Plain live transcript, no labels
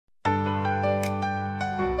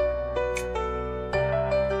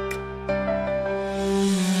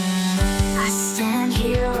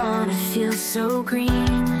feels so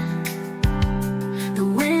green. The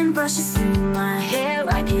wind brushes through my hair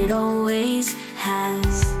like it always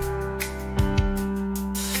has.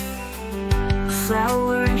 A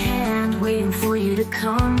flower in hand, waiting for you to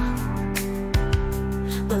come.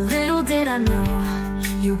 But little did I know,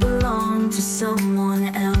 you belong to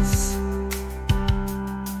someone else.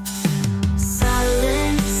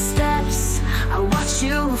 Silent steps, I watch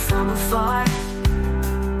you from afar.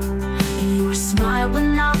 You smile, but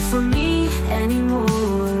not for me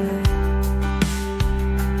anymore.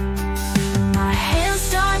 My hands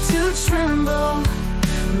start to tremble,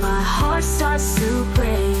 my heart starts to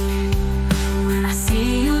break when I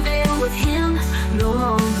see you there with him, no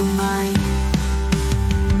longer mine.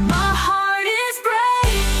 My heart is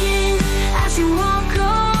breaking as you walk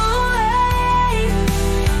away.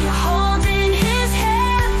 You're holding his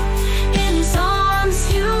hand, in his arms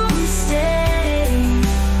you stay.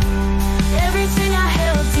 Everything I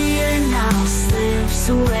held dear now slips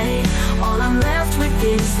away. All I'm left with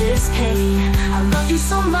is this pain. I love you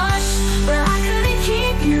so much, but I couldn't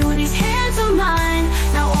keep you. These hands of mine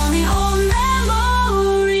now only hold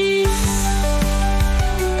memories.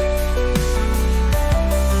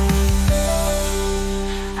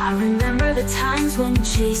 I remember the times when you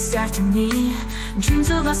chased after me. Dreams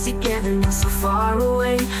of us together not so far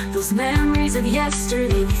away. Those memories of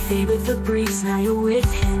yesterday, they fade with the breeze. Now you're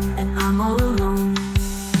with him and I'm all alone.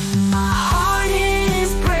 My heart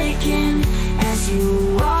is breaking as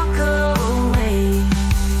you walk away.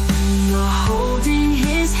 You're holding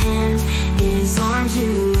his hand, his arms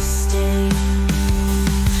you stay.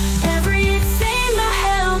 Everything I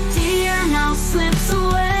held dear now slips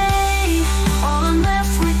away. All I'm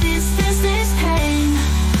left with is this pain.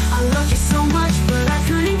 I love you so much, but I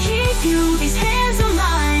couldn't keep you. These hands of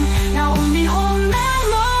mine now only hold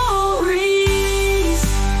memories.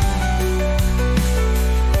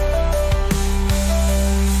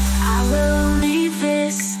 I will leave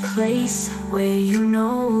this place where you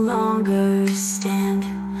no longer stand,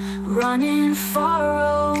 running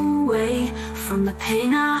far away from the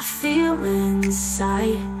pain I feel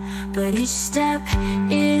inside. But each step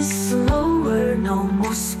is slower, no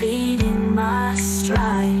more speed in my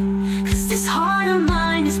stride. 'Cause this heart of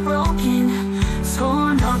mine is broken,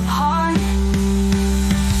 torn apart.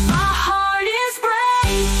 My heart is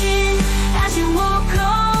breaking as you walk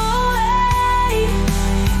away.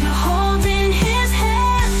 You're holding his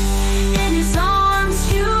hand, in his arms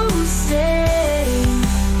you stay.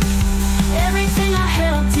 Everything I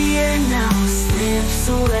held dear now slips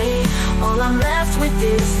away. All I'm left with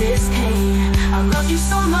is this pain. I love you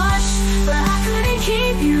so much, but I couldn't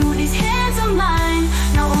keep you. These hands of mine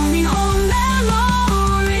now only hold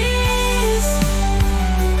memories.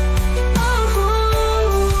 Oh,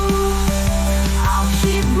 I'll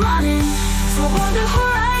keep running toward the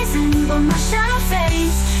horizon, but my shadow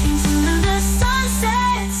fades into the sun.